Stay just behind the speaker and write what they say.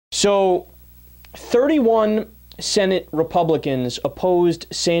So 31 Senate Republicans opposed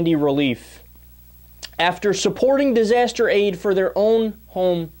Sandy relief after supporting disaster aid for their own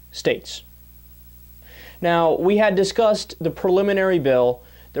home states. Now, we had discussed the preliminary bill.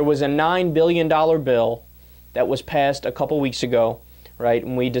 There was a $9 billion bill that was passed a couple weeks ago, right?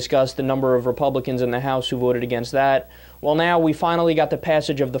 And we discussed the number of Republicans in the House who voted against that. Well, now we finally got the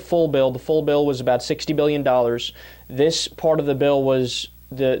passage of the full bill. The full bill was about $60 billion. This part of the bill was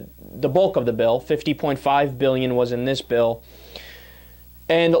the bulk of the bill. $50.5 billion was in this bill.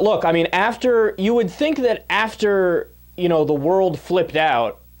 And look, I mean, you would think that after, the world flipped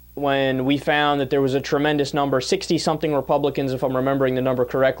out, when we found that there was a tremendous number, 60-something Republicans, if I'm remembering the number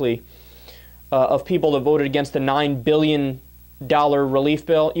correctly, of people that voted against the $9 billion relief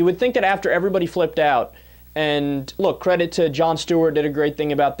bill. You would think that after everybody flipped out, and look, credit to Jon Stewart, did a great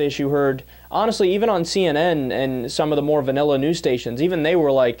thing about this. You heard, honestly, even on CNN and some of the more vanilla news stations, even they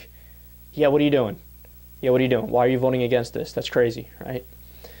were like, yeah, what are you doing? Yeah, what are you doing? Why are you voting against this? That's crazy, right?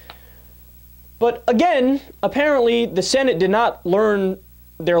 But again, apparently the Senate did not learn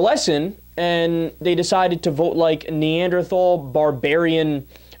their lesson, and they decided to vote like Neanderthal, barbarian,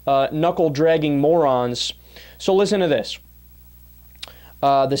 knuckle-dragging morons. So listen to this.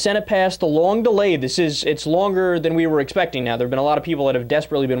 The Senate passed the long delayed, it's longer than we were expecting now. There have been a lot of people that have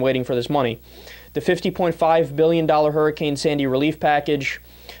desperately been waiting for this money. The $50.5 billion Hurricane Sandy relief package.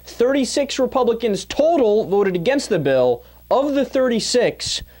 36 Republicans total voted against the bill. Of the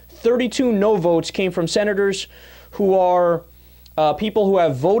 36, 32 no votes came from senators who are people who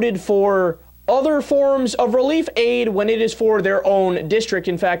have voted for other forms of relief aid when it is for their own district.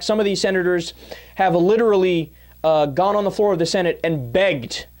 In fact, some of these senators have literally gone on the floor of the Senate and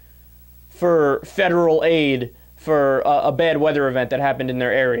begged for federal aid for a bad weather event that happened in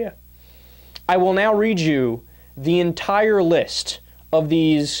their area. I will now read you the entire list of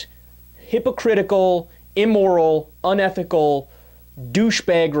these hypocritical, immoral, unethical,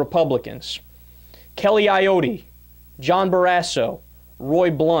 douchebag Republicans. Kelly Ayotte, John Barrasso, Roy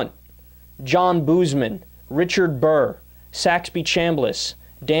Blunt, John Boozman, Richard Burr, Saxby Chambliss,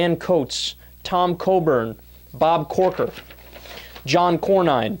 Dan Coates, Tom Coburn, Bob Corker, John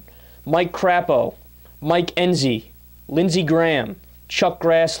Cornyn, Mike Crapo, Mike Enzi, Lindsey Graham, Chuck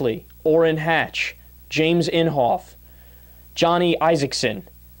Grassley, Orrin Hatch, James Inhofe, Johnny Isaacson,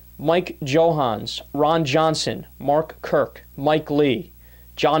 Mike Johans, Ron Johnson, Mark Kirk, Mike Lee,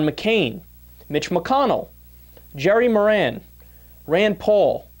 John McCain, Mitch McConnell, Jerry Moran, Rand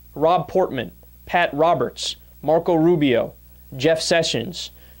Paul, Rob Portman, Pat Roberts, Marco Rubio, Jeff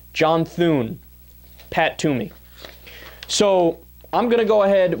Sessions, John Thune, Pat Toomey. So I'm going to go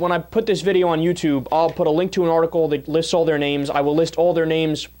ahead, when I put this video on YouTube, I'll put a link to an article that lists all their names. I will list all their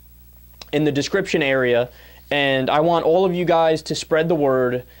names in the description area, and I want all of you guys to spread the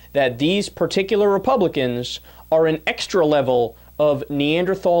word that these particular Republicans are an extra level of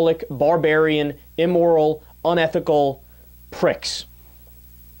Neanderthalic, barbarian, immoral, unethical pricks.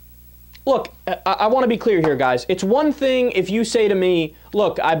 Look, I want to be clear here, guys. It's one thing if you say to me,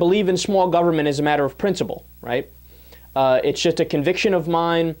 look, I believe in small government as a matter of principle, right? It's just a conviction of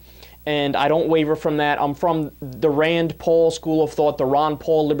mine, and I don't waver from that. I'm from the Rand Paul school of thought, the Ron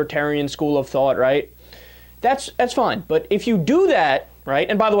Paul libertarian school of thought, right? That's fine. But if you do that, right,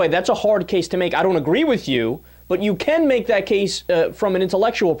 and by the way, that's a hard case to make. I don't agree with you, but you can make that case from an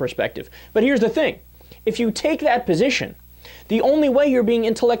intellectual perspective. But here's the thing. If you take that position, the only way you're being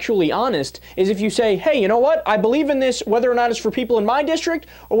intellectually honest is if you say, hey, you know what? I believe in this whether or not it's for people in my district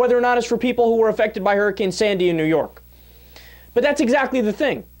or whether or not it's for people who were affected by Hurricane Sandy in New York. But that's exactly the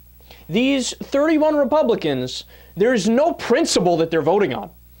thing. These 31 Republicans, there's no principle that they're voting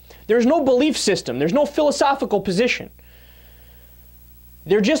on. There's no belief system. There's no philosophical position.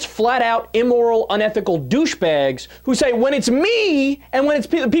 They're just flat out immoral, unethical douchebags who say, when it's me and when it's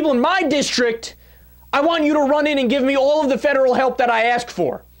people in my district, I want you to run in and give me all of the federal help that I ask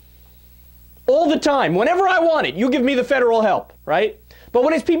for. All the time. Whenever I want it, you give me the federal help, right? But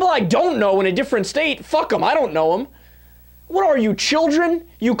when it's people I don't know in a different state, fuck them, I don't know them. What are you, children?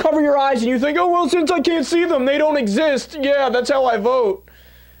 You cover your eyes and you think, oh, well, since I can't see them, they don't exist. Yeah, that's how I vote.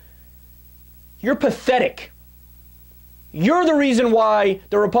 You're pathetic. You're the reason why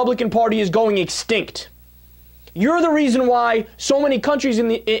the Republican Party is going extinct. You're the reason why so many countries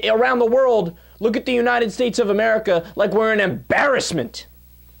around the world look at the United States of America like we're an embarrassment.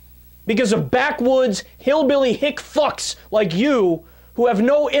 Because of backwoods, hillbilly hick fucks like you who have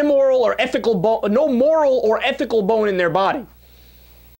no immoral or ethical no moral or ethical bone in their body.